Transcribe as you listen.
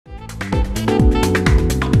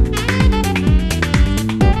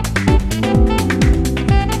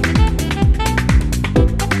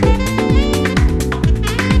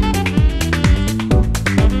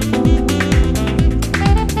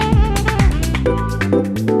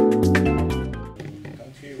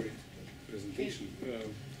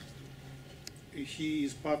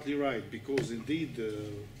exactly right, because indeed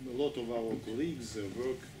a lot of our colleagues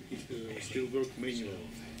still work manually.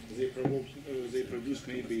 They produce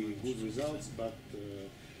maybe good results, but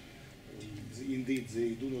indeed they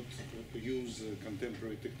do not use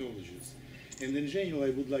contemporary technologies. And in general,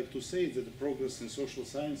 I would like to say that the progress in social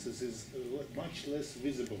sciences is much less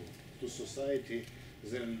visible to society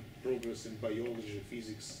than progress in biology,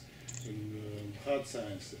 physics, and hard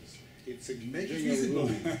sciences. It's a general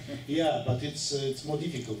rule. Yeah, but it's more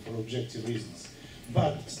difficult for objective reasons.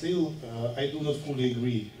 But still, I do not fully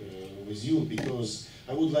agree with you, because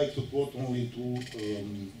I would like to quote only two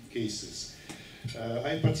cases.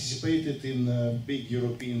 I participated in a big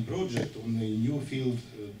European project on a new field,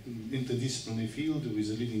 interdisciplinary field, with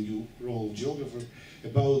a leading role geographer,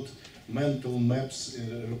 about mental maps,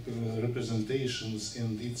 representations,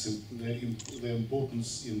 and their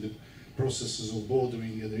importance in the processes of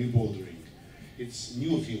bordering and rebordering. It's a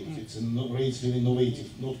new field, it's relatively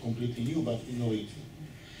innovative, not completely new, but innovative.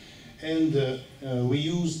 And we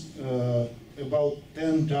used about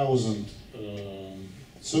 10,000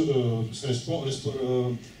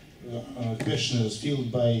 questionnaires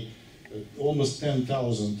filled by almost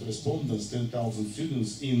 10,000 respondents, 10,000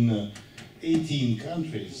 students in 18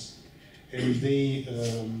 countries. And they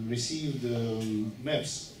received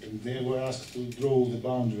maps, and they were asked to draw the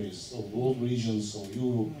boundaries of world regions of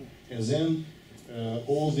Europe. And then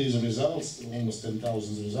all these results, almost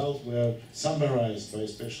 10,000 results, were summarized by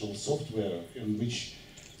special software, in which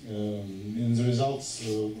and the results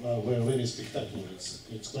were very spectacular.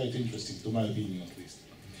 It's quite interesting, to my opinion at least.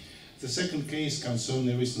 The second case concerned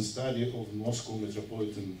a recent study of Moscow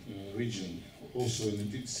metropolitan region, also an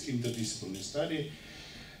interdisciplinary study,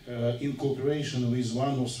 in cooperation with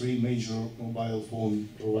one of three major mobile phone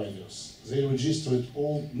providers. They registered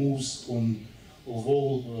all moves of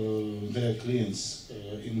all their clients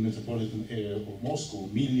in the metropolitan area of Moscow,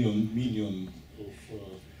 million of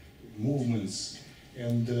movements,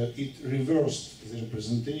 and it reversed the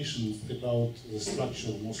representation about the structure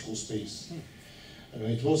of Moscow space.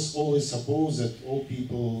 It was always supposed that all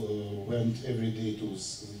people went every day to the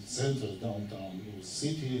center, downtown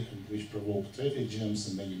city, which provoked traffic jams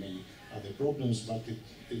and many other problems, but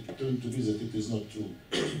it turned to be that it is not true.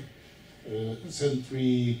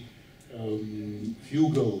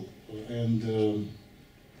 Centrifugal and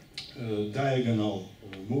diagonal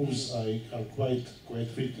moves are quite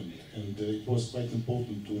frequent, and it was quite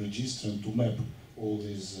important to register and to map all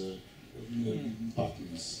these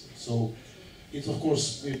patterns. So it's of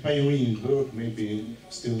course a pioneering work, maybe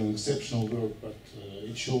still an exceptional work, but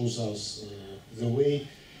it shows us the way,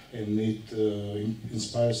 and it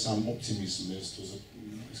inspires some optimism as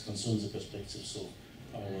concerns the perspectives of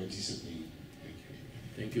our discipline. Thank you.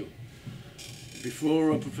 Thank you.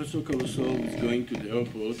 Before Professor Kolosov is going to the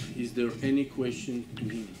airport, is there any question to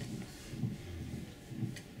him?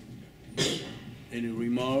 Any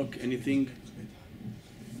remark, anything?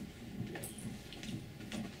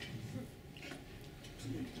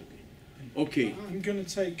 Okay. I'm going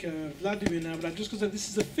to take Vladimir now, but just because this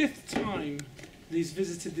is the 5th time he's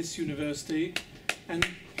visited this university, and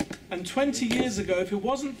 20 years ago, if it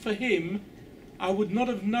wasn't for him, I would not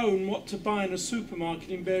have known what to buy in a supermarket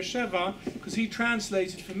in Beersheva, because he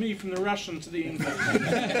translated for me from the Russian to the English.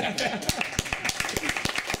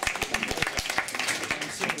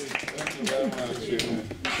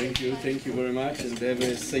 Thank you very much, and have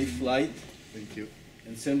a safe flight. Thank you.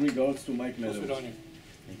 And send regards to Mike Meadows.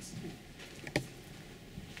 Thanks.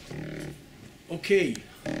 Okay.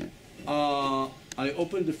 I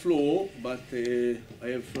open the floor, but I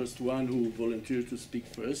have first one who volunteered to speak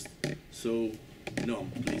first. So, Noam,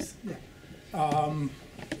 please. I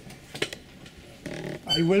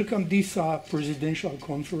welcome this presidential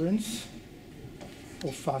conference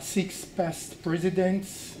of 6 past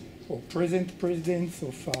presidents or present presidents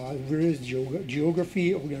of various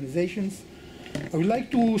geography organizations. I would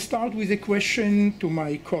like to start with a question to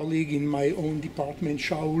my colleague in my own department,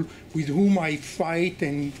 Shaul, with whom I fight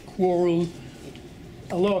and quarrel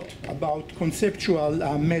a lot about conceptual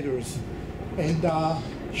matters. And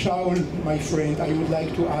Shaul, my friend, I would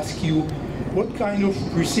like to ask you, what kind of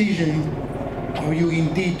precision are you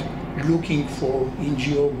indeed looking for in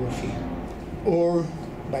geography? Or,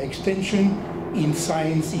 by extension, in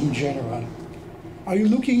science in general? Are you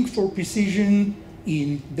looking for precision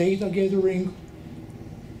in data gathering,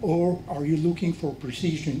 or are you looking for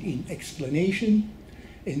precision in explanation,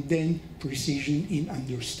 and then precision in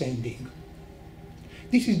understanding?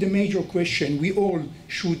 This is the major question we all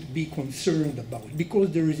should be concerned about,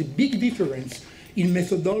 because there is a big difference in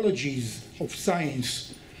methodologies of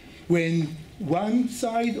science when one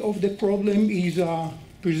side of the problem is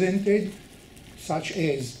presented, such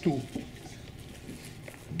as to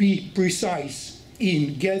be precise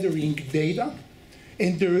in gathering data,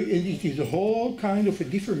 and it is a whole kind of a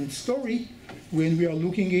different story when we are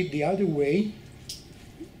looking at the other way,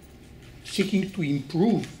 seeking to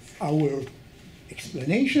improve our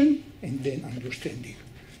explanation and then understanding.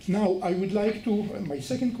 Now, I would like to, my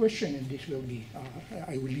second question, and this will be,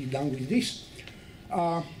 I will be done with this.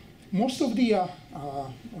 Most of the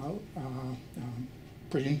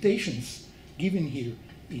presentations given here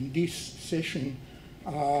in this session,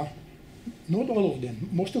 not all of them,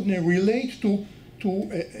 most of them relate to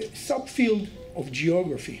a subfield of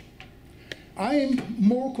geography. I am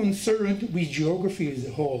more concerned with geography as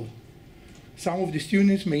a whole. Some of the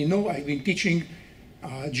students may know I've been teaching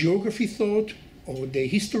geography thought or the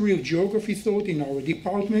history of geography thought in our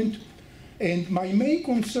department. And my main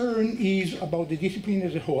concern is about the discipline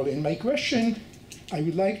as a whole. And my question I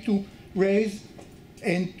would like to raise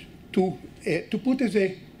and to put as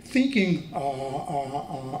a thinking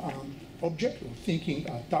object or thinking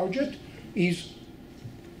target is,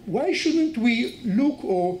 why shouldn't we look,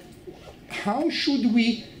 or how should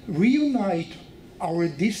we reunite our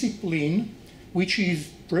discipline, which is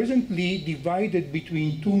presently divided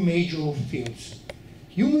between two major fields?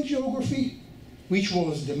 Human geography, which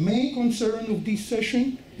was the main concern of this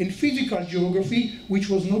session, and physical geography, which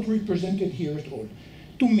was not represented here at all.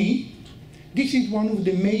 To me, this is one of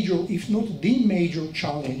the major, if not the major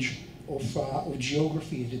challenge of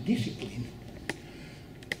geography as a discipline.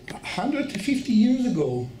 150 years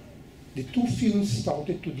ago, the two fields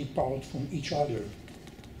started to depart from each other.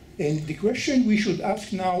 And the question we should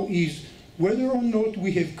ask now is whether or not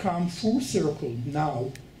we have come full circle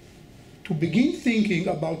now to begin thinking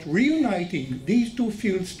about reuniting these two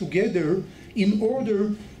fields together in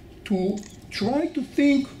order to try to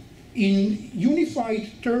think in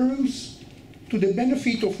unified terms to the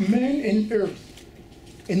benefit of man and earth,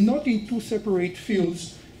 and not in two separate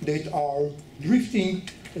fields that are drifting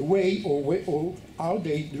away, or are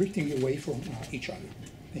they drifting away from each other?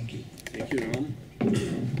 Thank you. Thank you, Ram.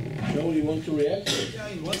 Joe, you want to react? Yeah,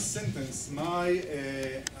 in one sentence,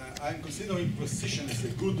 I'm considering precision as a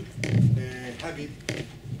good habit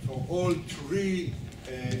for all three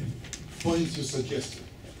points you suggested.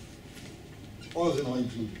 All of them are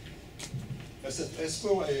included. As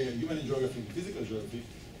for human geography and physical geography,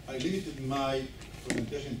 I limited my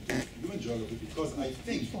presentation to human geography because I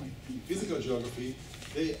think in physical geography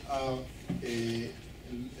they are they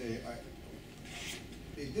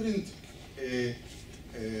didn't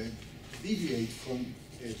deviate from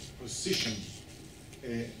precision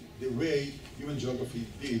the way human geography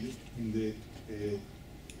did in the in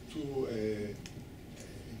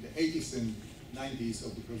the 80s and 90s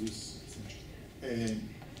of the previous century.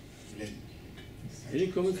 Any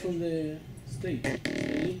comment from the stage?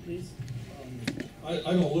 Please.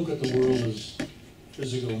 I don't look at the world as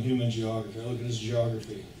physical and human geography. I look at it as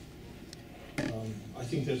geography. I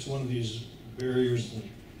think that's one of these barriers and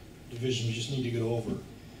divisions we just need to get over.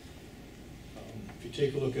 If you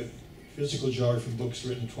take a look at physical geography books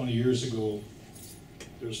written 20 years ago,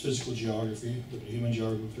 there's physical geography. Look at human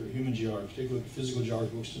geography, human geography. Take a look at physical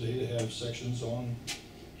geography books today that have sections on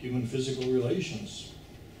human physical relations.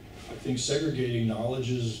 I think segregating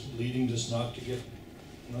knowledge is leading us not to get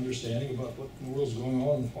an understanding about what in the world's going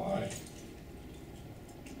on and why.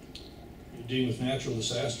 You're dealing with natural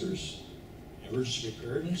disasters, emergency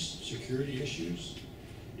preparedness, security issues,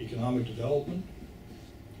 economic development,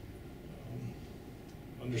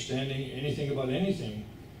 understanding anything about anything.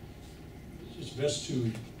 It's best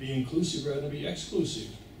to be inclusive rather than be exclusive.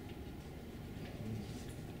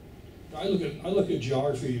 I look at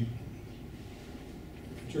geography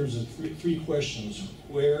in terms of three questions.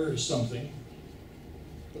 Where is something?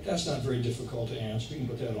 But that's not very difficult to answer. You can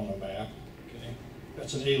put that on a map. Okay?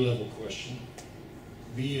 That's an A-level question.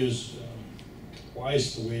 B is why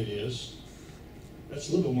is it the way it is? That's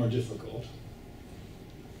a little bit more difficult.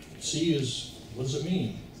 C is what does it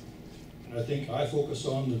mean? And I think I focus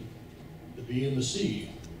on the B and the C.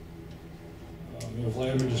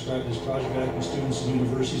 Vladimir described this project asking students in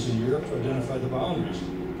universities in Europe to identify the boundaries.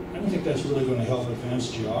 I don't think that's really going to help advance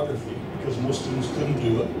geography because most students couldn't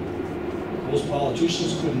do it. Most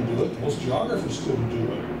politicians couldn't do it. Most geographers couldn't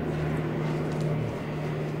do it.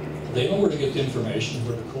 They know where to get the information,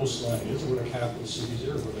 where the coastline is, where the capital cities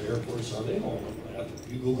are, where the airports are. They know all of that.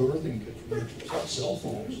 You Google everything, it's not cell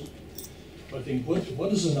phones. But I think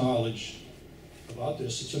what is the knowledge about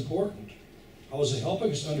this? It's important. How is it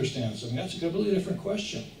helping us understand something? That's a completely different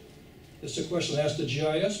question. It's a question asked the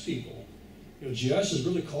GIS people. GIS is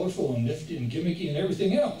really colorful and nifty and gimmicky and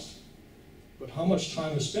everything else. But how much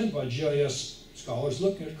time is spent by GIS scholars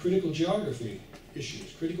looking at critical geography?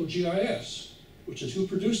 issues. Critical GIS, which is who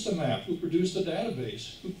produced the map, who produced the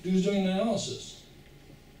database, who's doing the analysis.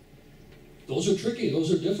 Those are tricky,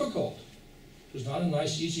 those are difficult. There's not a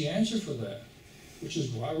nice, easy answer for that, which is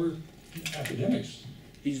why we're academics.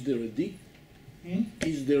 Is there a D?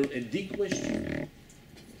 Is there a D question?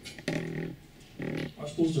 I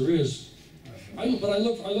suppose there is. I look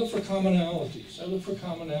for commonalities. I look for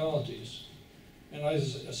commonalities. And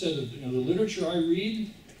as I said, you know, the literature I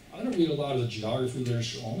read, I don't read a lot of the geography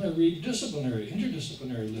literature only. I read disciplinary,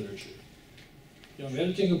 interdisciplinary literature. You know, I'm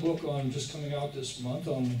editing a book on, just coming out this month,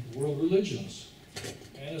 on world religions.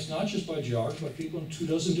 And it's not just by geographers, but people in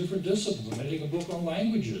 24 different disciplines. I'm editing a book on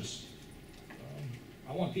languages.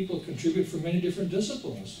 I want people to contribute from many different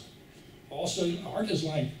disciplines. Also, art is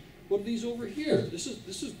like, what are these over here? This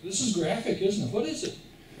is graphic, isn't it? What is it?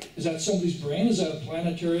 Is that somebody's brain? Is that a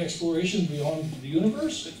planetary exploration beyond the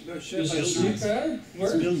universe? Is it a sleep pattern?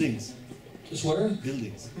 Where? It's buildings. It's where?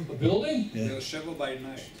 Buildings. A building? Yeah. Sheva by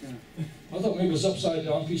night. I thought maybe it was upside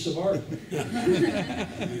down piece of art.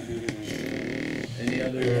 Any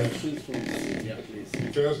other questions from yeah, please.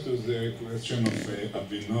 First, to the question of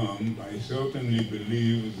Avinom, I certainly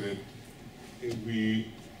believe that we,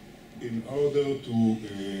 in order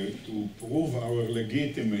to prove our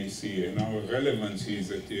legitimacy and our relevancy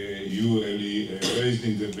that you really raised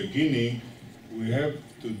in the beginning, we have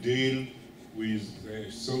to deal with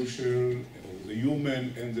the social, the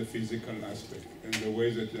human and the physical aspect and the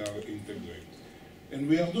way that they are integrated. And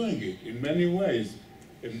we are doing it in many ways.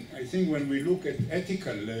 And I think when we look at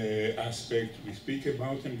ethical aspect, we speak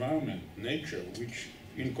about environment, nature, which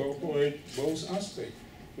incorporate both aspects.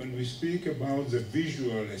 When we speak about the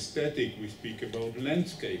visual, aesthetic, we speak about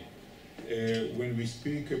landscape. When we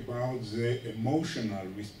speak about the emotional,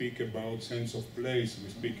 we speak about sense of place, we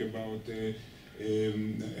speak about the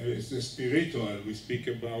spiritual, we speak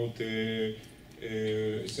about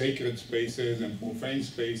sacred spaces and profane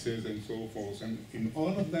spaces and so forth. And in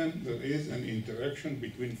all of them, there is an interaction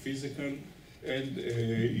between physical and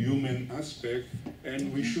human aspect,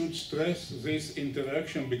 and we should stress this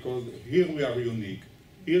interaction because here we are unique.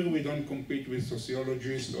 Here we don't compete with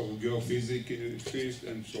sociologists or geophysicists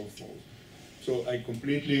and so forth. So I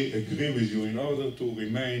completely agree with you. In order to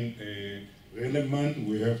remain relevant,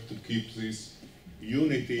 we have to keep this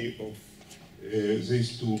unity of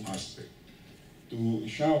these two aspects. To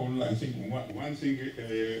Shaul, I think one thing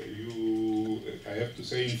I have to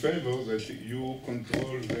say in favor that you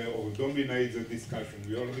control or dominate the discussion.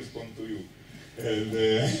 We all respond to you.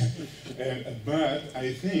 But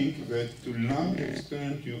I think that to a large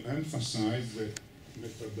extent you emphasize the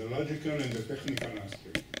methodological and the technical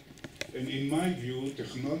aspect. And in my view,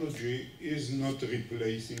 technology is not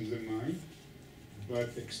replacing the mind, but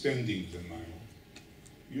extending the mind.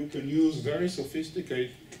 You can use very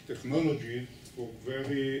sophisticated technology for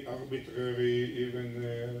very arbitrary,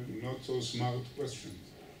 even not so smart questions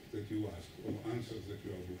that you ask, or answers that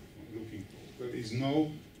you are looking for. There is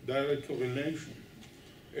no direct correlation.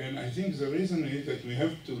 And I think the reason is that we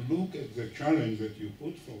have to look at the challenge that you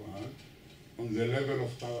put for us on the level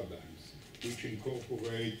of paradigms, which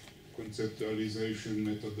incorporate conceptualization,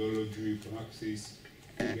 methodology, praxis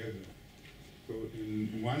together. So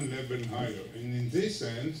in one level higher. And in this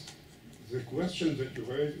sense, the question that you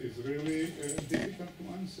raise is really difficult to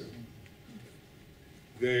answer.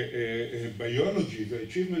 The biology, the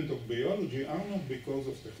achievement of biology are not because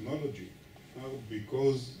of technology, are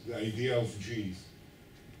because the idea of genes.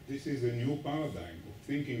 This is a new paradigm of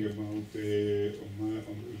thinking about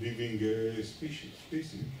living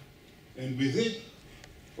species. And with it,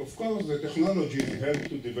 of course, the technology helped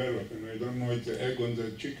to develop, and I don't know it's the egg or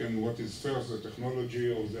the chicken, what is first, the technology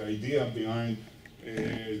or the idea behind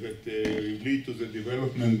that lead to the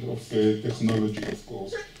development of technology, of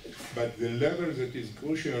course. But the level that is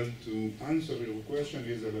crucial to answer your question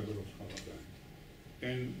is the level of paradigm.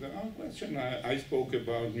 And there are questions, I spoke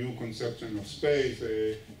about new conception of space,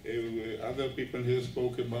 other people here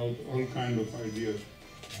spoke about all kinds of ideas,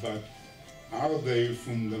 but are they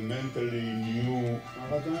fundamentally new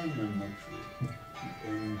paradigm? I'm not sure.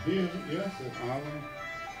 And here, yes,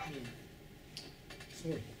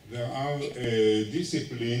 there are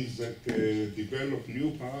disciplines that develop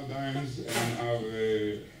new paradigms and are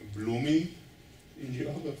blooming. In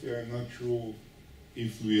geography, I'm not sure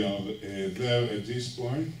if we are there at this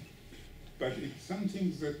point, but it's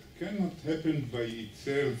something that cannot happen by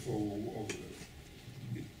itself, or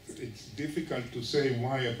it's difficult to say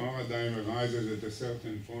why a paradigm arises at a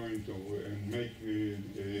certain point and make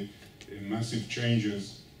massive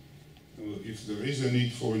changes. If there is a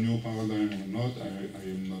need for a new paradigm or not, I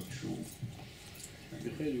am not sure.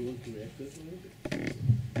 Michael, you want to react to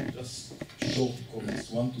that? Just short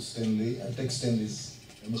comments. One to Stanley. I take Stanley's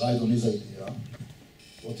and ride on his idea.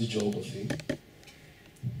 What is geography?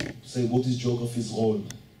 Say, what is geography's role?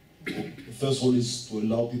 The first role is to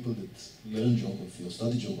allow people that learn geography or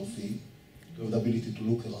study geography to have the ability to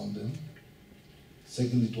look around them.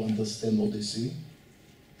 Secondly, to understand what they see.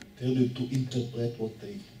 Thirdly, to interpret what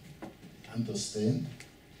they understand.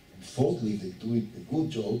 And fourthly, if they do it a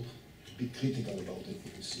good job, to be critical about what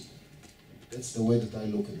they see. That's the way that I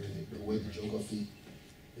look at it, the way the geography's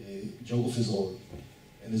role.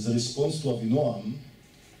 And as a response to Avinoam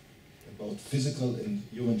about physical and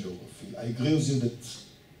human geography, I agree with you that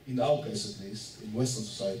in our case at least, in Western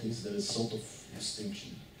societies, there is sort of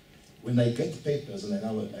distinction. When I get papers, and I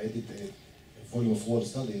now edit a volume of world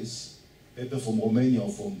studies, paper from Romania or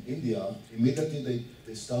from India, immediately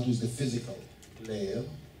they start with the physical layer,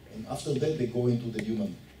 and after that they go into the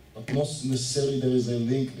human. But not necessarily there is a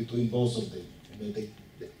link between both of them. I mean,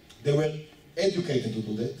 they were educated to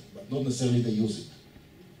do that, but not necessarily they use it.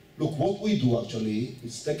 Look, what we do actually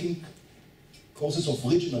is taking courses of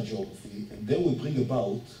regional geography, and then we bring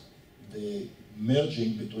about the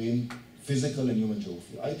merging between physical and human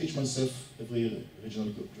geography. I teach myself every year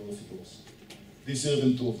regional geography course. This year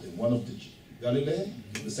even two of them, one of the Galilee,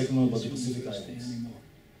 and the second one about the Pacific Islands.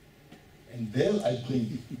 And there I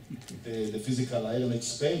bring the physical layer and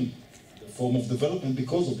expand the form of development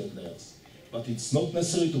because of that layers. But it's not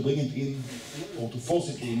necessary to bring it in or to force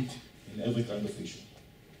it in every kind of issue.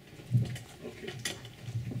 Okay.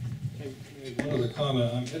 One other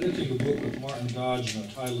comment. I'm editing a book with Martin Dodge, and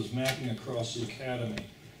the title is Mapping Across the Academy.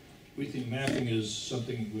 We think mapping is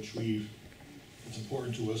something which it's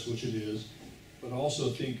important to us, which it is, but also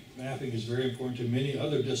think mapping is very important to many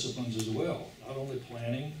other disciplines as well. Not only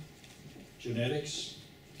planning, genetics,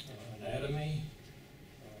 anatomy,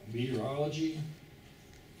 meteorology,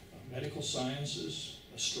 medical sciences,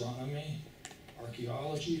 astronomy,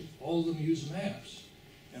 archaeology, all of them use maps.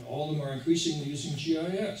 And all of them are increasingly using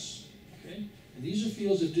GIS. Okay? And these are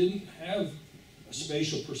fields that didn't have a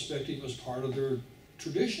spatial perspective as part of their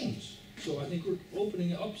traditions. So I think we're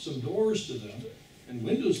opening up some doors to them and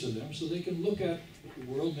windows to them so they can look at the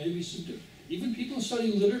world maybe some different. Even people who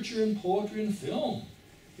study literature and poetry and film.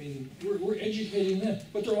 I mean, we're educating them.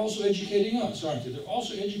 But they're also educating us, aren't they? They're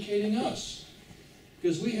also educating us.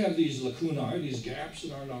 Because we have these lacunae, these gaps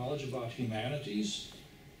in our knowledge about humanities.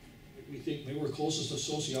 We think maybe we're closest to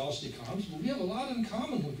sociology and economics, but we have a lot in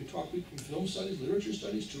common when we talk from film studies, literature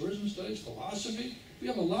studies, tourism studies, philosophy. We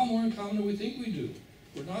have a lot more in common than we think we do.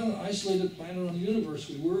 We're not an isolated planet on the universe.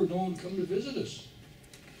 We were, no one would come to visit us.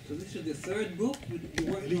 So this is the third book? You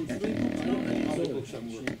worked on 3 books? I don't know how many books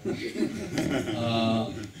I'm working.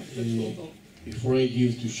 Before I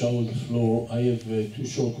give to Shaul the floor, I have 2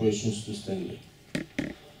 short questions to Stanley.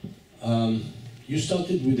 You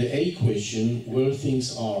started with the A question, where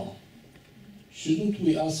things are. Shouldn't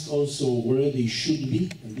we ask also where they should be?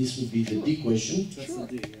 And this would be the D question. That's the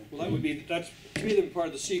D, yeah. Well, that would be, to me, that would be part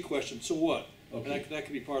of the C question. So what? Okay. And that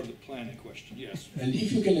could be part of the planning question, yes. And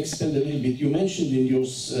if you can expand a little bit, you mentioned in your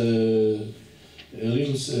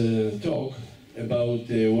little talk about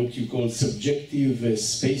what you call subjective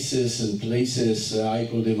spaces and places. I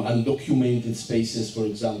call them undocumented spaces, for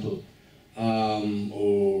example,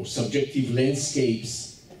 or subjective landscapes.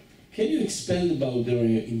 Can you expand about their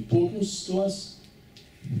importance to us?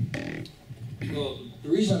 Well, the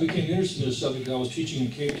reason I became interested in this subject, I was teaching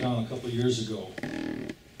in Cape Town a couple of years ago.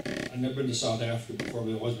 I'd never been to South Africa before,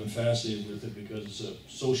 but I've always been fascinated with it because it's a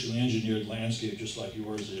socially engineered landscape just like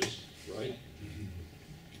yours is, right?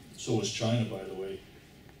 So is China, by the way.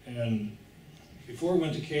 And before I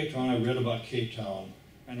went to Cape Town, I read about Cape Town,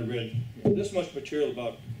 and I read this much material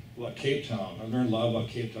about Cape Town. I learned a lot about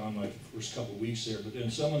Cape Town my first couple of weeks there, but then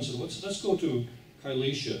someone said, let's go to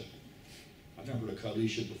Kailicha. I've never heard of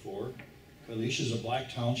Kailicha before. Kailicha is a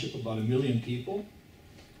black township, about 1 million people,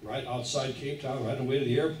 right outside Cape Town, right on the way to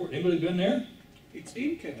the airport. Anybody been there? It's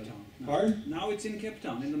in Cape Town. Pardon? Now it's in Cape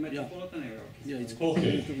Town, in the metropolitan area. Yeah, it's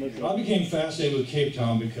okay. I became fascinated with Cape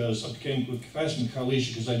Town because I became fascinated with Kailicha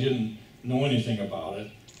because I didn't know anything about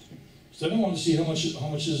it. So I wanted to see how much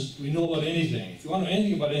we know about anything. If you want to know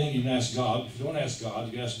anything about anything, you can ask God. If you don't ask God,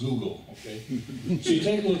 you can ask Google, okay? So you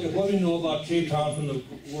take a look at what we know about Cape Town from the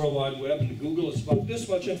World Wide Web and Google. It's about this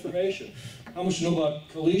much information. How much you know about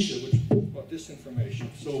Kailicha, which about this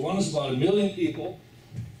information. So one is about 1 million people,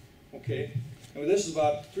 okay? And this is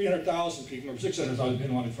about 300,000 people, or 600,000,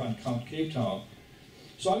 depending on if you count Cape Town.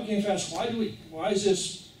 So I became fascinated. Why is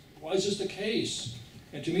this the case?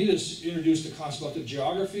 And to me, this introduced the concept about the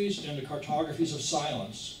geographies and the cartographies of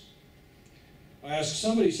silence. I asked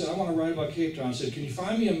somebody, said, I want to write about Cape Town. I said, can you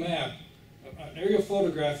find me a map an aerial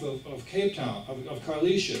photograph of Cape Town, of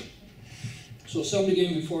Carlicia. So somebody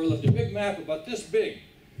gave me before I left a big map about this big,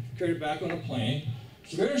 carried back on a plane.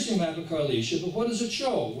 It's a very interesting map of Carlicia, but what does it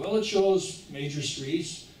show? Well, it shows major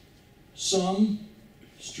streets, some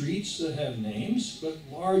streets that have names, but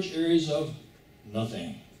large areas of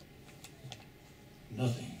nothing.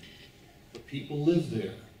 Nothing. But people live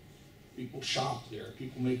there. People shop there.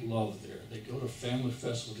 People make love there. They go to family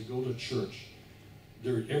festivals. They go to church.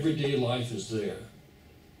 Their everyday life is there.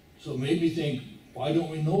 So it made me think, why don't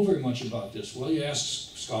we know very much about this? Well, you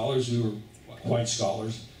ask scholars who are white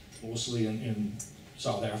scholars, mostly in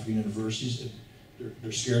South African universities,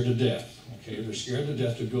 they're scared to death. Okay, they're scared to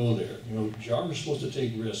death to go there. You know, geographers are supposed to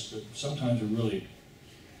take risks, but sometimes we're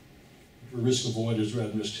risk avoiders rather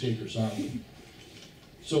than risk takers, aren't we?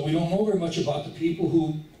 So we don't know very much about the people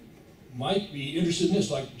who might be interested in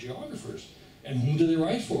this, like geographers. And whom do they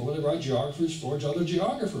write for? Well, they write geographers for other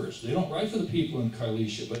geographers. They don't write for the people in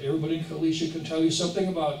Carlicia, but everybody in Carlicia can tell you something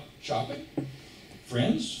about shopping,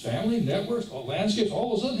 friends, family, networks, landscapes,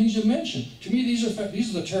 all those other things you mentioned. To me, these are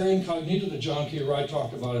the terra incognita that John K. Wright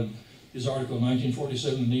talked about in his article in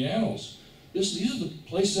 1947 in the Annals. These are the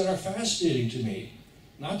places that are fascinating to me.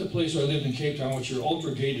 Not the place where I lived in Cape Town, which are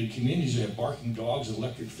ultra-gated communities that have barking dogs,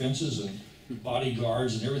 electric fences, and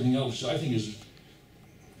bodyguards, and everything else, which I think is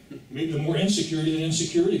maybe more insecurity than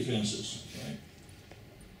insecurity fences. Right?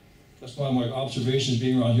 That's one of my observations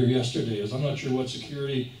being around here yesterday, is I'm not sure what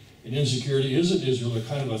security and insecurity is in Israel. They're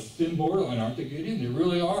kind of a thin borderline, aren't they, Gideon? They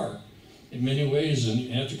really are, in many ways, and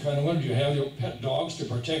you have to kind of wonder, do you have your pet dogs to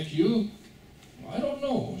protect you? I don't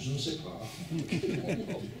know. Je ne sais pas.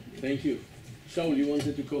 Thank you. Shaul, you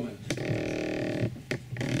wanted to comment.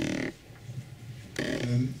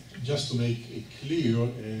 Just to make it clear,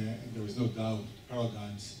 there is no doubt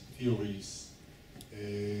paradigms, theories,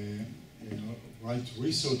 right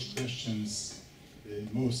research questions, the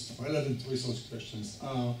most relevant research questions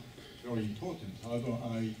are very important. However,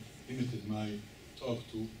 I limited my talk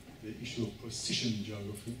to the issue of precision in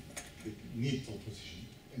geography, the need for precision.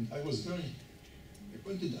 And I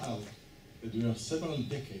pointed out that there are several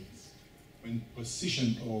decades when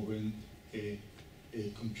precision or when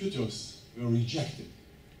computers were rejected.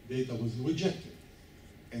 Data was rejected.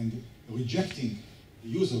 And rejecting the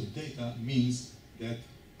use of data means that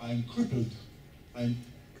I'm crippled. I'm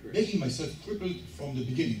making myself crippled from the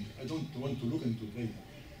beginning. I don't want to look into data.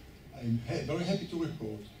 I'm very happy to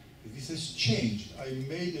report that this has changed. I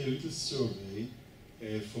made a little survey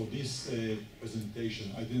for this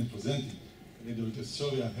presentation. I didn't present it. I made a little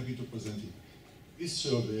survey. I'm happy to present it. This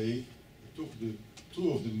survey took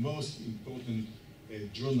two of the most important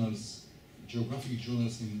journals, geographic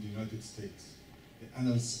journals in the United States, the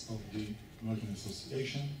Annals of the American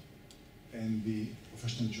Association and the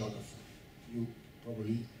Professional Geographer. You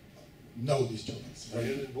probably know these journals. I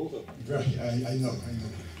did both of them. I know.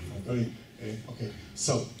 Very, okay,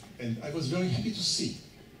 so, and I was very happy to see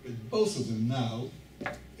that both of them now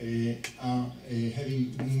are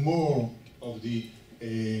having more of the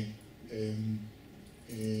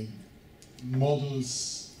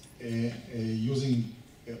models using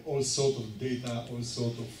all sort of data, all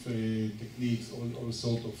sort of techniques, all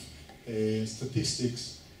sort of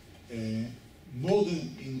statistics, more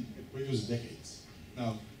than in previous decades.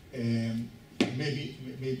 Now, maybe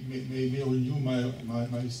I'll renew my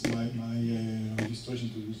registration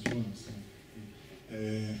to these journals.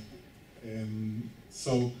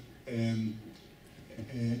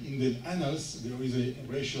 In the annals, there is a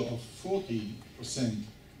ratio of 40%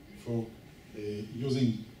 for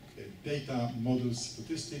using data, models,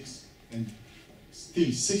 statistics, and still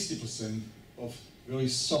 60% of very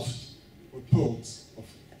soft reports of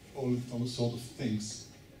all sort of things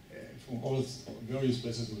from all various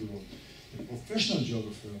places of the world. The professional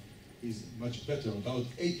geographer is much better. About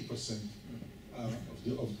 80% of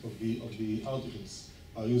the articles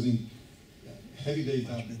are using heavy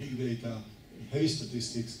data, big data, heavy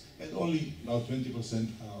statistics, and only about 20%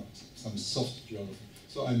 are some soft geography.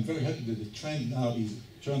 So I'm very happy that the trend now is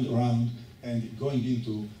turned around and going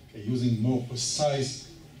into using more precise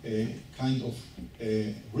kind of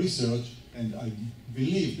research, and I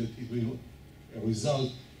believe that it will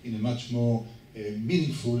result in a much more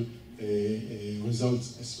meaningful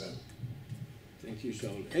results as well. Thank you,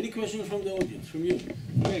 Shaul. Any questions from the audience, from you?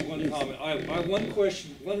 Okay, one comment. I have one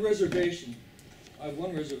question, one reservation. I have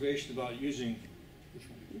one reservation about using.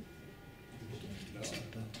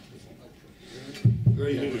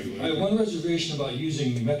 I have one reservation about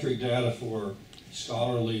using metric data for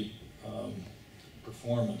scholarly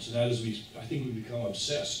performance, and that is I think we become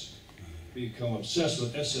obsessed. We become obsessed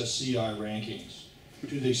with SSCI rankings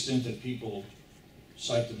to the extent that people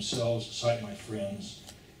cite themselves, cite my friends,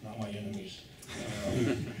 not my enemies.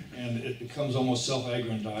 And it becomes almost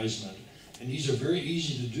self-aggrandizement. And these are very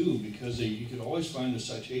easy to do because you can always find a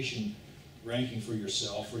citation ranking for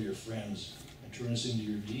yourself or your friends and turn this into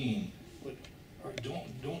your dean. But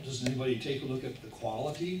does anybody take a look at the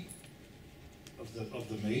quality of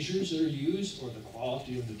the measures that are used or the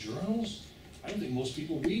quality of the journals? I don't think most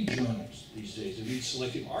people read journals these days. They read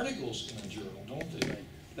selected articles in a journal, don't they?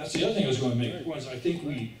 That's the other thing I was going to make. Was I think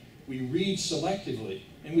we read selectively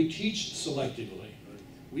and we teach selectively.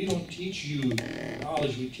 We don't teach you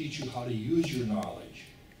knowledge, we teach you how to use your knowledge.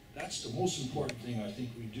 That's the most important thing I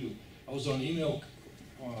think we do. I was on email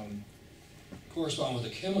corresponding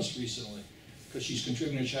with a chemist recently because she's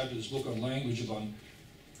contributing a chapter to this book on language about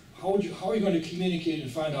how are you going to communicate and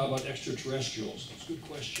find out about extraterrestrials? That's a good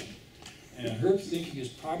question. And her thinking is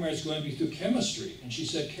primarily it's going to be through chemistry. And she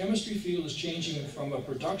said chemistry field is changing from a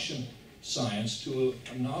production science to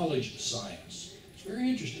a knowledge science. It's very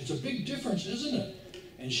interesting. It's a big difference, isn't it?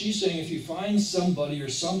 And she's saying if you find somebody or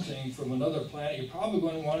something from another planet, you're probably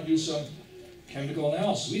going to want to do some chemical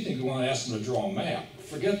analysis. We think we want to ask them to draw a map.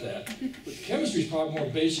 Forget that. But chemistry is probably more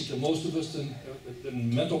basic to most of us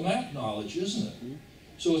than mental map knowledge, isn't it?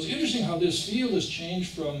 So it's interesting how this field has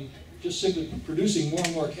changed from just simply producing more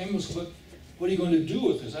and more chemicals, but what are you going to do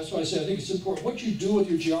with this? That's why I say I think it's important. What you do with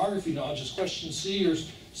your geography knowledge is question C or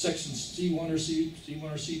section C1 or C1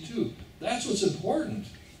 or C2. That's what's important.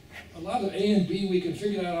 A lot of A and B, we can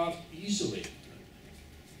figure that out easily.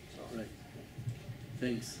 Right.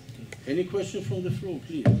 Thanks. Any question from the floor,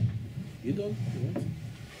 please? You don't?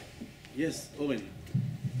 Yes, Owen.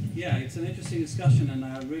 Yeah, it's an interesting discussion, and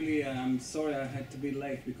I'm sorry I had to be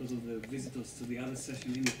late because of the visitors to the other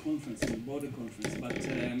session in the conference, in the border conference. But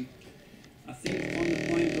I think on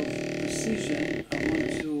the point of precision, I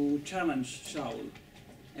want to challenge Shaul,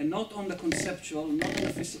 and not on the conceptual, not on the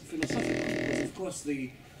philosophical, because of course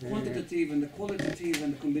the quantitative and the qualitative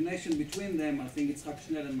and the combination between them, I think it's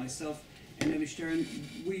Schnell and myself and Eli Stern,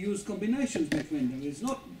 we use combinations between them. It's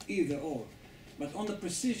not either or. But on the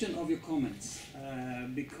precision of your comments,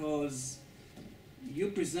 because you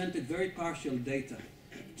presented very partial data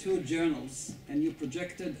to journals and you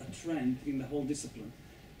projected a trend in the whole discipline.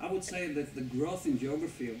 I would say that the growth in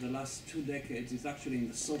geography of the last 2 decades is actually in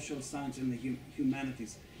the social science and the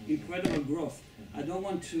humanities. Incredible growth. I don't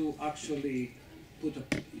want to actually put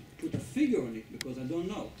a figure on it because I don't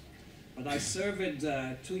know. But I surveyed,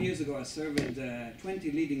 2 years ago, I surveyed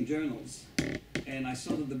 20 leading journals, and I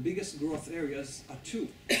saw that the biggest growth areas are 2,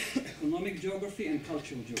 economic geography and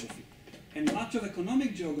cultural geography. And much of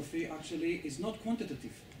economic geography actually is not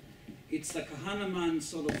quantitative. It's like a Hahnemann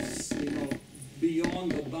sort of,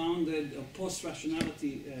 beyond or bounded or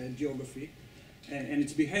post-rationality geography, and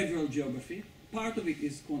it's behavioral geography. Part of it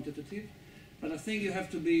is quantitative, but I think you have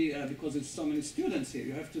to be, because there's so many students here,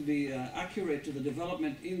 you have to be accurate to the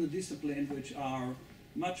development in the discipline, which are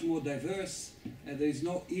much more diverse. There is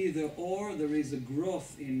no either or. There is a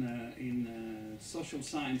growth in social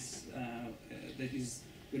science that is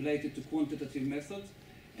related to quantitative methods.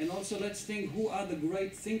 And also let's think, who are the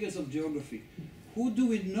great thinkers of geography? Who do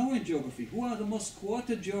we know in geography? Who are the most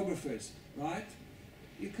quoted geographers, right?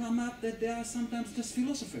 You come up that there are sometimes just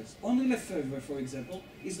philosophers. Only Lefebvre, for example,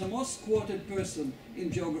 is the most quoted person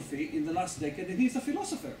in geography in the last decade, and he's a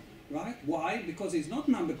philosopher, right? Why? Because he's not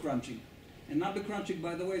number crunching. And number crunching,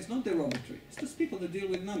 by the way, is not derogatory. It's just people that deal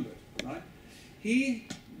with numbers, right? He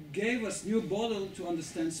gave us new model to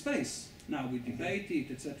understand space. Now we debate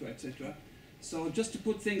it, etc., etc. So just to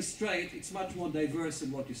put things straight, it's much more diverse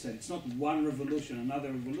than what you said. It's not one revolution,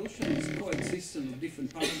 another revolution. It's coexistence of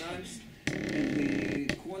different paradigms, and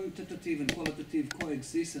the quantitative and qualitative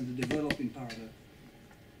coexist and develop in parallel.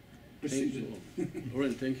 Precision. All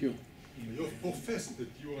right, thank you. You profess that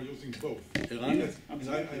you are using both. Eran? Yes,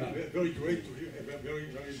 very great to hear, very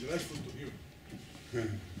delightful to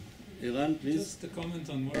hear. Eran, please. Just a comment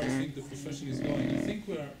on where I think the profession is going. I think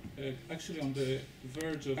we're actually on the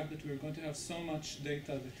verge of that we're going to have so much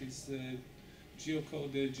data that is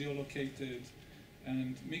geocoded, geolocated,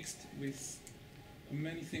 and mixed with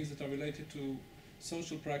many things that are related to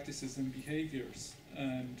social practices and behaviors,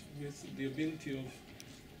 and with the ability of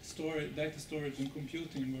data storage and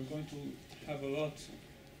computing, we're going to have a lot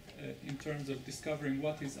in terms of discovering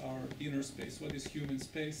what is our inner space, what is human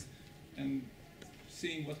space, and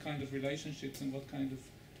seeing what kind of relationships and what kind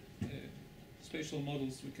of spatial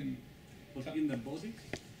models we can... In the body?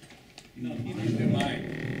 No, in the mind.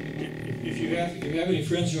 If you have any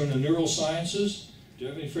friends who are in the neurosciences, Do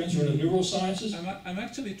you have any friends who are in the neurosciences? I'm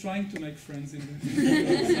actually trying to make friends in the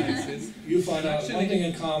neurosciences. You find out one thing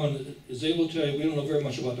in common is able to tell you we don't know very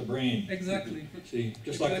much about the brain. Exactly. See,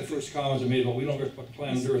 just like the first comments I made about we don't know about the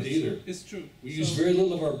planet Earth either. It's true. We use very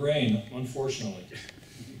little of our brain, unfortunately.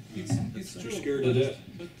 It's true. We're scared to death.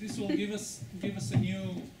 But this will give us a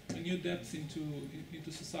new depth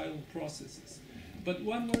into societal processes. But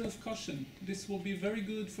one word of caution: this will be very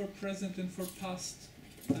good for present and for past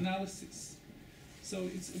analysis. So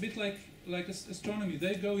it's a bit like astronomy.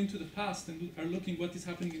 They go into the past and are looking what is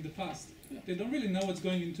happening in the past. They don't really know what's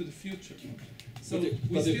going into the future. So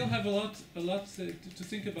we still have a lot to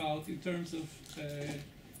think about in terms of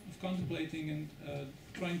contemplating and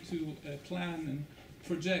trying to plan and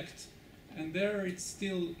project. And there it's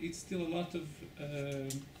still a lot of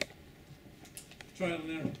trial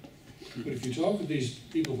and error. But if you talk with these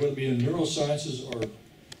people, whether it be in neurosciences or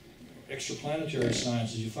extraplanetary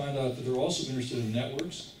sciences, you find out that they're also interested in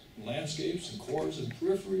networks, landscapes, and cores, and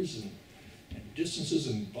peripheries, and distances,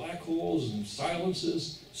 and black holes, and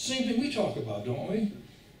silences. Same thing we talk about, don't we?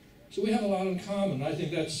 So we have a lot in common. I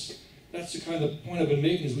think that's the kind of point I've been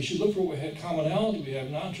making, is we should look for what commonality we have,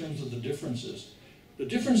 not in terms of the differences. The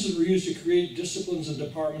differences were used to create disciplines and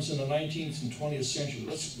departments in the 19th and 20th century.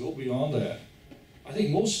 Let's go beyond that. I think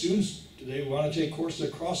most students today want to take courses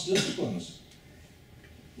across disciplines.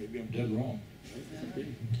 Maybe I'm dead wrong.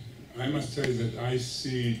 I must say that I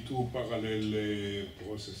see two parallel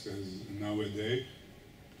processes nowadays.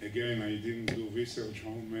 Again, I didn't do research how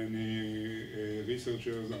many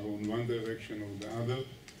researchers are on one direction or the other.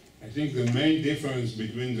 I think the main difference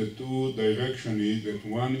between the two directions is that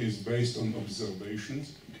one is based on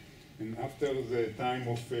observations, and after the time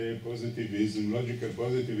of positivism, logical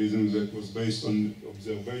positivism that was based on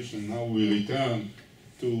observation, now we return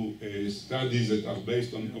to studies that are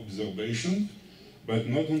based on observation, but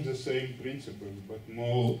not on the same principles, but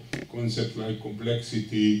more concepts like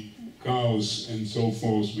complexity, chaos, and so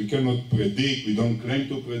forth. We cannot predict, we don't claim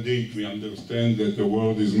to predict, we understand that the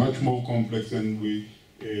world is much more complex than we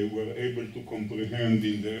were able to comprehend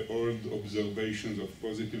in the old observations of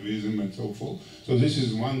positivism and so forth. So this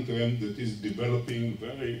is one trend that is developing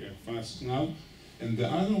very fast now. And the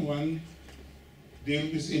other one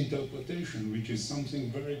deals with interpretation, which is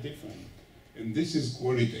something very different. And this is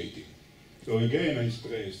qualitative. So again, I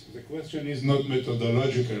stress, the question is not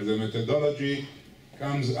methodological. The methodology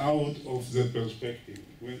comes out of the perspective.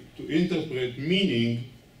 To interpret meaning,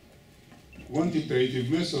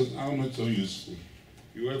 quantitative methods are not so useful.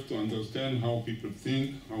 You have to understand how people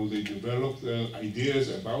think, how they develop their ideas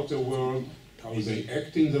about the world, how they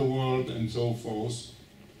act in the world, and so forth.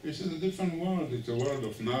 This is a different world. It's a world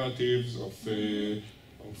of narratives, of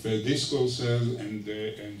discourses,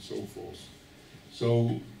 and so forth.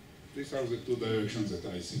 So these are the two directions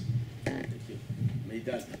that I see. Thank you.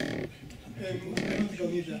 Meidan. I don't think I'll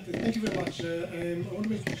need that. Thank you very much. I want to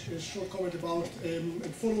make a short comment about and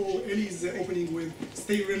follow Eli's opening with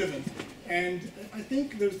stay relevant. And I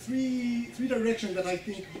think there are three directions that I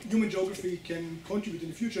think human geography can contribute in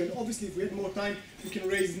the future. And obviously, if we had more time, we can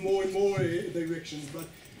raise more and more directions. But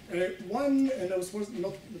one, and I was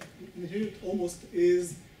not here almost,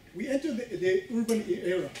 is we enter the urban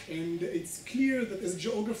era, and it's clear that as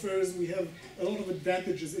geographers we have a lot of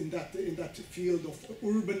advantages in that field of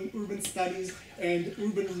urban studies and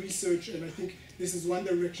urban research, and I think this is one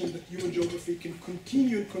direction that human geography can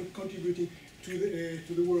continue contributing to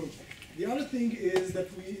the world. The other thing is that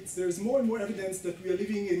there's more and more evidence that we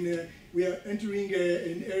are entering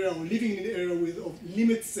an era or living in an era of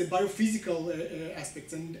limits biophysical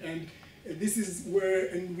aspects, and this is where,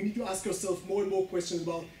 and we need to ask ourselves more and more questions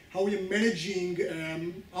about how we are managing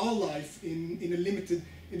our life in a limited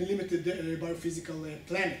biophysical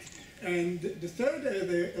planet. And the third,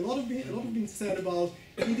 a lot of being said about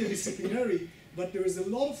interdisciplinary, but there is a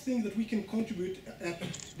lot of things that we can contribute at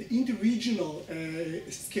the interregional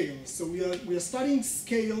scale. So we are studying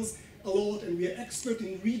scales a lot, and we are expert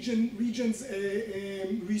in regions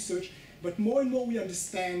research. But more and more we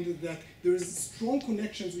understand that there is strong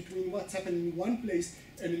connections between what's happening in one place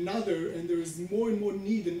and another, and there is more and more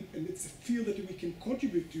need, and it's a field that we can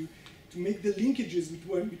contribute to make the linkages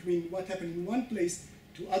between what happened in one place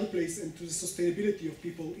to other place and to the sustainability of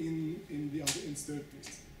people in the other, in third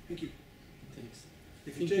place. Thank you. Thanks.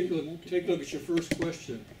 If you take a look at your first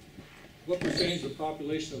question, what percentage of the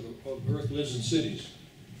population of Earth lives in cities?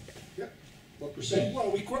 What percent?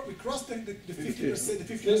 Well, we crossed the 50%. The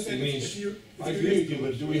 50% means, I agree with you,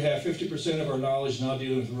 but do we have 50% of our knowledge now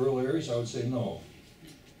dealing with rural areas? I would say no.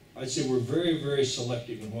 I'd say we're very, very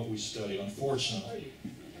selective in what we study, unfortunately.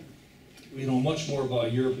 We know much more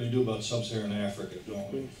about Europe than we do about sub-Saharan Africa,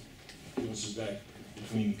 don't we? This is back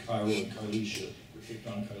between Cairo and Kailisha, or Cape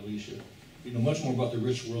Town and Kailisha. We know much more about the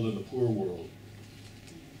rich world than the poor world.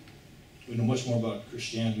 We know much more about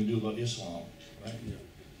Christianity than we do about Islam, right?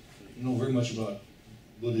 We know very much about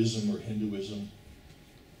Buddhism or Hinduism.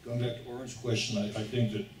 Going back to Oren's question, I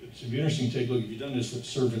think that it's be interesting to take a look. If you've done this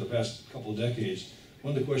survey the past couple of decades,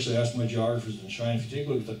 one of the questions I asked my geographers in China, if you take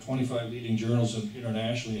a look at the 25 leading journals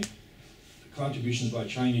internationally, the contributions by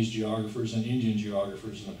Chinese geographers and Indian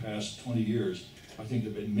geographers in the past 20 years, I think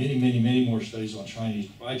there have been many, many, many more studies on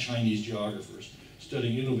by Chinese geographers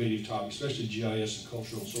studying innovative topics, especially GIS and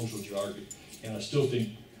cultural and social geography. And I still think,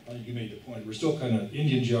 I think you made the point, we're still kind of,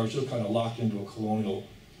 Indian geography still kind of locked into a colonial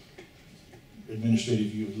administrative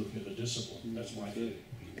view of looking at the discipline. That's my theory.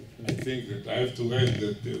 I think that I have to add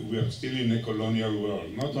that we are still in a colonial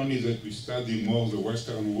world. Not only that we study more the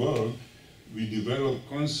Western world, we develop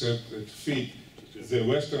concepts that fit the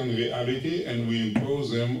Western reality and we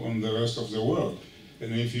impose them on the rest of the world.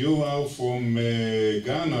 And if you are from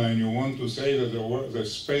Ghana and you want to say that the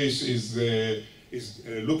space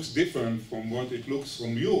looks different from what it looks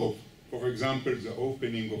from Europe, for example, the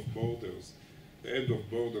opening of borders, the end of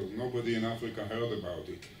borders, nobody in Africa heard about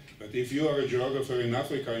it. But if you are a geographer in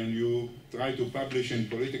Africa and you try to publish in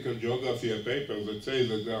political geography a paper that says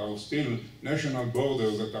that there are still national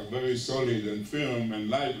borders that are very solid and firm and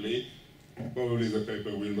lively, probably the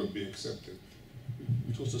paper will not be accepted.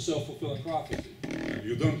 Which was a self-fulfilling prophecy.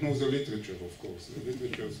 You don't know the literature, of course. The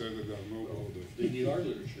literature says that there are no borders. They need our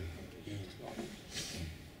literature. Yeah.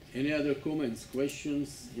 Any other comments,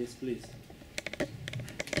 questions? Yes, please.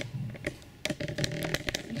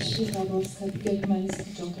 Sheva, German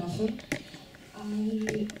geographer.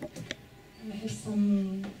 I have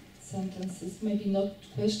some sentences, maybe not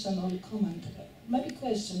question or comment. Maybe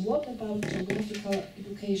question, what about geographical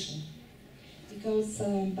education? Because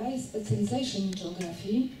by specialization in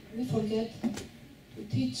geography, we forget to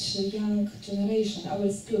teach young generation, our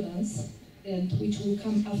students, and which will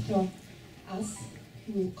come after us,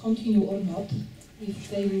 will continue or not, if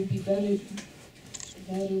they will be very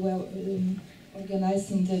well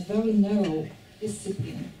organized in the very narrow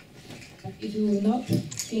discipline. But if you will not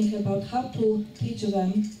think about how to teach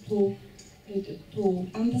them to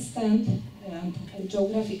understand and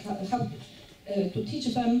geographical, how to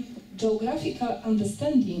teach them geographical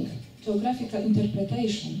understanding, geographical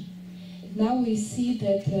interpretation. Now we see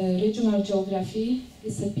that regional geography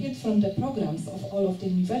disappeared from the programs of all of the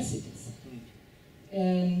universities.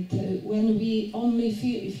 And when we only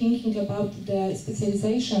thinking about the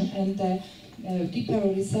specialization and the deeper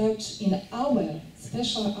research in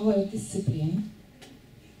our discipline,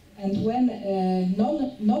 and when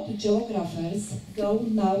not geographers go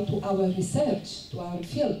now to our research, to our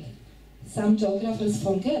field, some geographers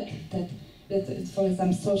forget that for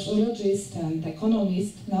example, sociologists and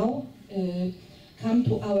economists now come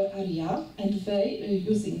to our area and they,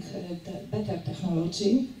 using the better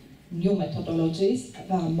technology, new methodologies,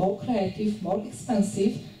 they are more creative, more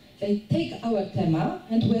expensive, they take our thema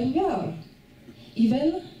and where we are.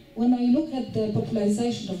 Even when I look at the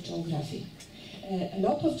popularization of geography, a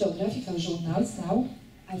lot of geographical journals now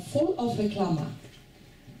are full of reclama,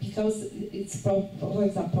 because it's, for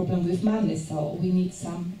example, problem with money, so we need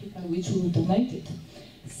some people which will donate it.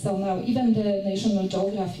 So now even the National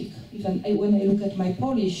Geographic, even when I look at my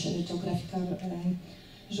Polish geographical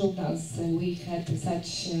journals, we had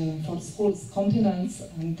such for schools, continents,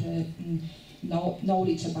 and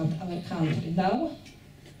knowledge about our country. Now,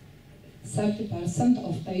 30%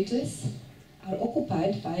 of pages are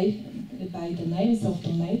occupied by the names of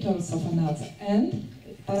donators of another. And,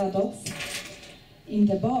 paradox, in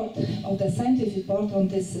the board of the scientific board on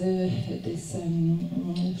this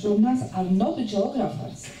journals are not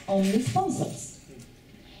geographers, only sponsors.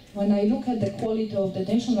 When I look at the quality of the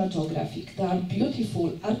National Geographic, there are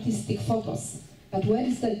beautiful artistic photos, but where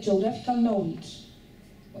is the geographical knowledge?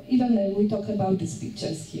 Even we talk about these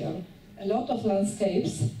pictures here. A lot of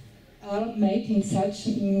landscapes are made in such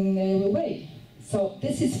a way. So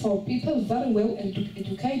this is for people very well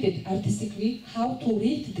educated artistically how to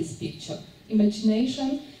read this picture.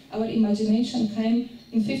 Imagination, our imagination came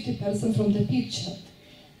in 50% from the picture.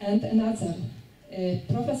 And another,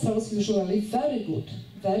 professors usually very good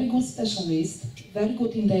specialists, very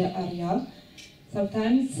good in their area.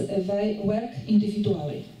 Sometimes they work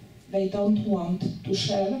individually. They don't want to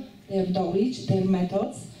share their knowledge, their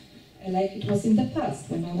methods, like it was in the past.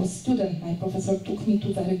 When I was a student, my professor took me to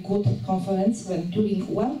a very good conference, when during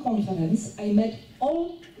one conference I met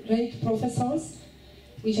all great professors,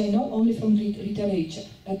 which I know only from literature,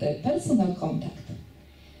 but a personal contact.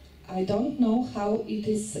 I don't know how it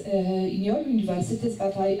is in your universities,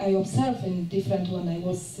 but I observe in different, when I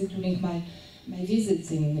was during my my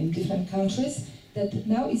visits in different countries, that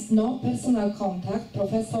now is no personal contact,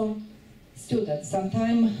 professor-student.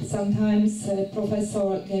 Sometimes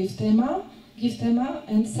professor give thema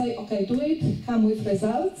and say, okay, do it, come with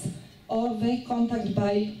results, or they contact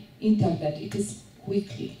by internet. It is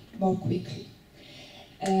more quickly.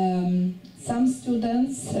 Some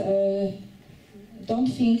students don't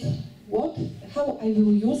think, how I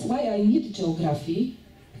will use, why I need geography,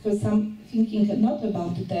 because I'm thinking not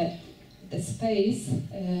about the space,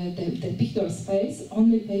 the bigger space,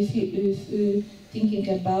 only they thinking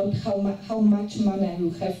about how much money I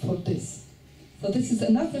will have for this. So this is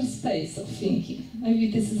another space of thinking. Maybe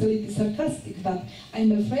this is a little sarcastic, but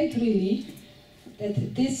I'm afraid really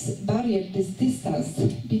that this barrier, this distance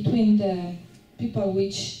between the people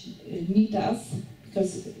which need us,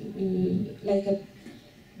 because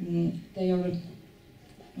they are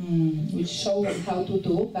which show us how to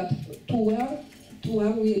do, but to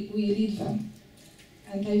where we lead them.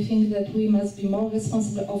 And I think that we must be more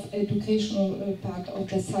responsible of educational part of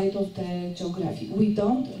the side of the geography. We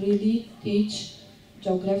don't really teach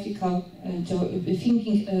geographical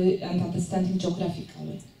thinking and understanding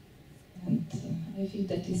geographically. And I think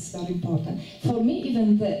that is very important. For me,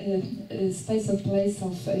 even the space and place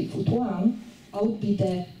of Ifutuan would be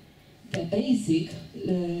the basic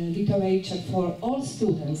literature for all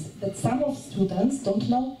students, that some of students don't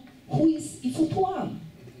know who is Ifutuan.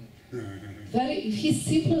 His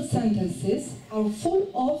simple sentences are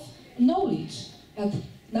full of knowledge, but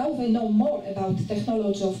now they know more about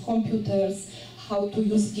technology of computers, how to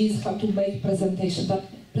use GIS, how to make presentation. But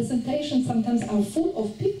presentations sometimes are full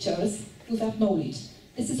of pictures without knowledge.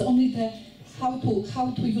 This is only the how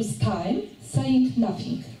to use time, saying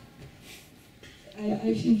nothing.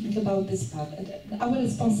 I'm thinking about this part, our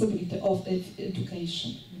responsibility of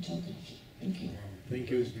education in geography. Thank you. Thank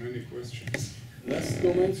you. Many questions. Last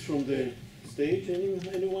comments from the stage.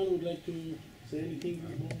 Anyone would like to say anything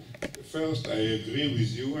more? First, I agree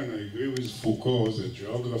with you, and I agree with Foucault that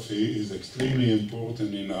geography is extremely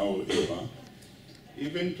important in our era,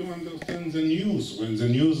 even to understand the news. When the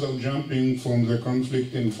news are jumping from the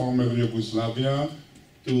conflict in former Yugoslavia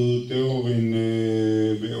to terror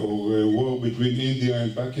or war between India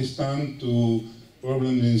and Pakistan, to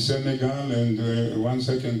problems in Senegal, and 1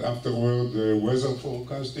 second afterward, weather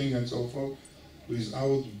forecasting and so forth.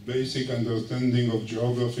 Without basic understanding of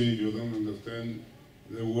geography, you don't understand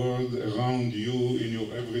the world around you in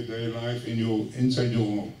your everyday life, inside your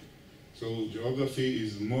home. So geography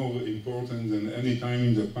is more important than any time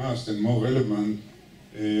in the past, and more relevant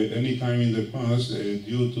any time in the past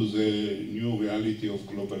due to the new reality of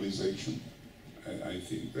globalization. I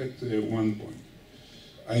think that's one point.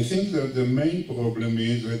 I think that the main problem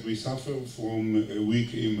is that we suffer from a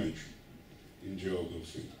weak image in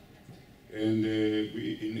geography. And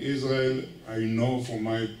in Israel, I know from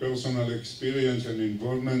my personal experience and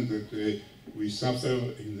involvement that we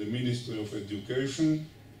suffer in the Ministry of Education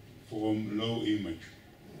from low image.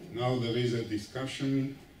 Now there is a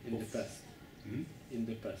discussion in the past. In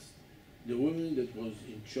the past, the woman that was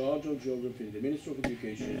in charge of geography in the Ministry of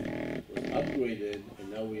Education was upgraded, and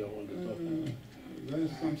now we are on the top.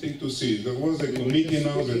 There's something to see. There was a committee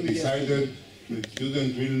now that decided that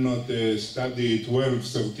students will not study 12,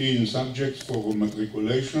 13 subjects for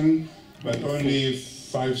matriculation, but only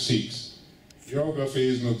 5, 6. Geography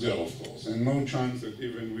is not there, of course, and no chance that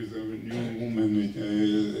even with a new woman,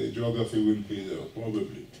 geography will be there,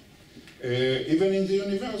 probably. Even in the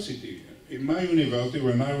university. In my university,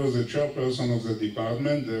 when I was the chairperson of the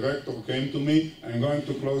department, the rector came to me, I'm going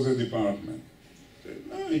to close the department.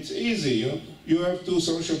 No, it's easy. You have 2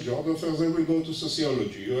 social geographers, they will go to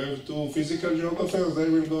sociology. You have 2 physical geographers, they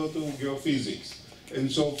will go to geophysics, and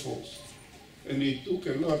so forth. And it took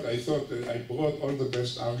a lot. I thought that I brought all the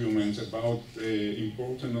best arguments about the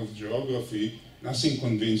importance of geography. Nothing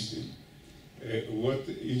convinced him.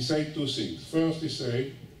 He said 2 things. First, he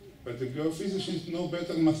said, but the geophysicists know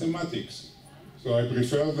better mathematics, so I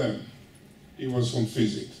prefer them. He was from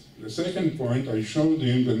physics. The second point, I showed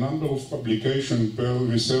him the number of publications per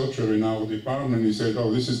researcher in our department. He said,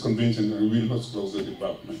 oh, this is convincing, I will not close the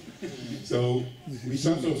department. So we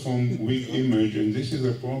suffer from weak image, and this is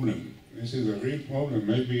a problem. This is a real problem.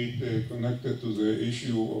 Maybe it connected to the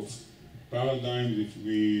issue of paradigm. If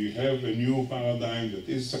we have a new paradigm that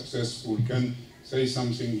is successful, can say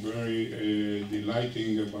something very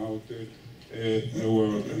delighting about the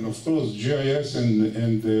world. And of course, GIS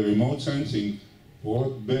and remote sensing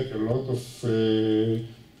brought back a lot of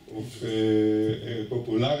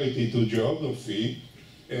popularity to geography,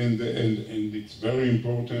 and it's very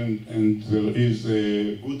important, and there is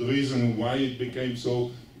a good reason why it became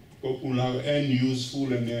so popular and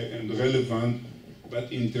useful and relevant,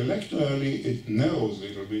 but intellectually it narrows a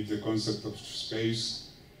little bit the concept of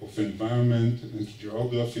space, of environment, and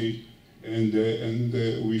geography, and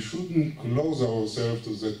we shouldn't close ourselves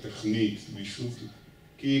to the techniques. We should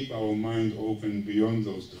keep our mind open beyond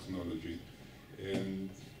those technologies. And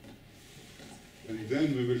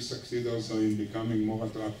then we will succeed also in becoming more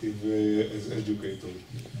attractive as educators.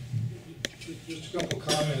 Just a couple of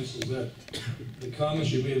comments is that the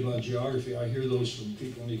comments you made about geography, I hear those from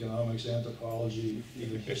people in economics, anthropology,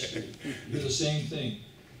 even history. They're the same thing.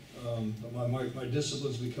 My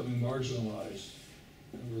discipline's becoming marginalized,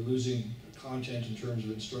 and we're losing content in terms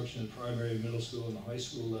of instruction in primary, middle school, and the high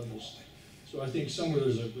school levels. So I think somewhere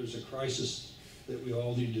there's a crisis that we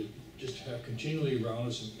all need to just have continually around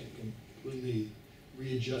us and completely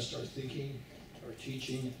readjust our thinking, our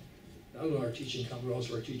teaching, not only our teaching content, but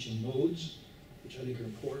also our teaching modes, which I think are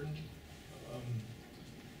important.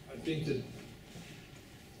 I think that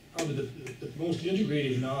probably the most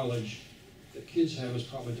integrative knowledge that kids have is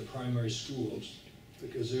probably the primary schools,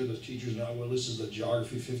 because they're the teachers now, well, this is the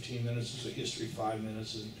geography 15 minutes, this is the history 5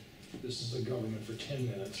 minutes, and this is the government for 10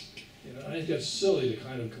 minutes. You know, I think that's silly to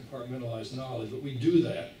kind of compartmentalize knowledge, but we do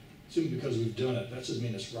that simply because we've done it. That doesn't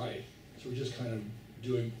mean it's right. So we're just kind of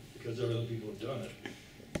doing because other people have done it.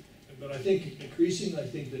 But I think increasingly, I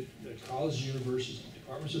think that colleges, universities,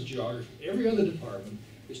 departments of geography, every other department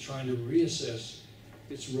is trying to reassess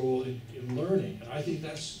its role in learning. And I think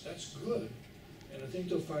that's good. And I think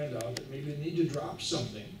they'll find out that maybe they need to drop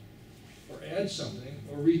something, or add something,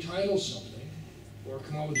 or retitle something, or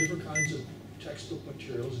come up with different kinds of textbook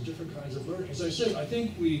materials and different kinds of learning. As I said, I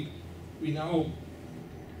think we now,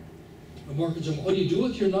 the markets of what do you do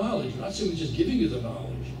with your knowledge, not simply just giving you the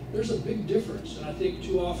knowledge. There's a big difference, and I think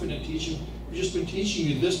too often in teaching, we've just been teaching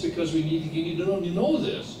you this because you need to know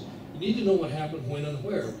this. You need to know what happened, when, and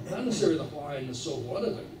where, not necessarily the why and the so what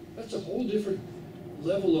of it. That's a whole different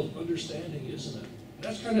level of understanding, isn't it? And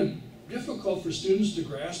that's kind of difficult for students to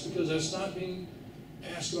grasp because that's not being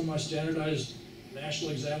asked on my standardized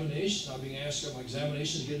national examinations, not being asked on my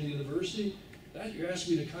examinations to get into university. That you're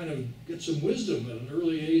asking me to kind of get some wisdom at an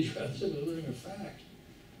early age rather than learning a fact.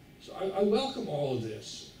 So I welcome all of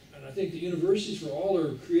this. And I think the universities, for all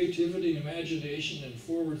their creativity and imagination and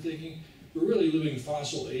forward thinking, we're really living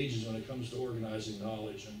fossil ages when it comes to organizing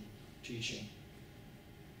knowledge and teaching.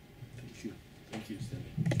 Thank you. Thank you,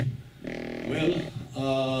 Stanley.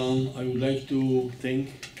 Well, I would like to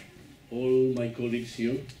thank all my colleagues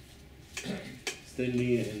here,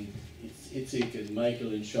 Stanley and Itzik and Michael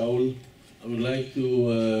and Shaul. I would like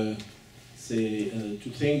to to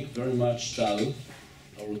thank very much Tal,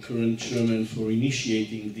 our current chairman, for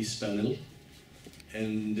initiating this panel,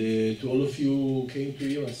 and to all of you who came to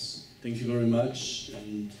hear us. Thank you very much,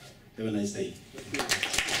 and have a nice day.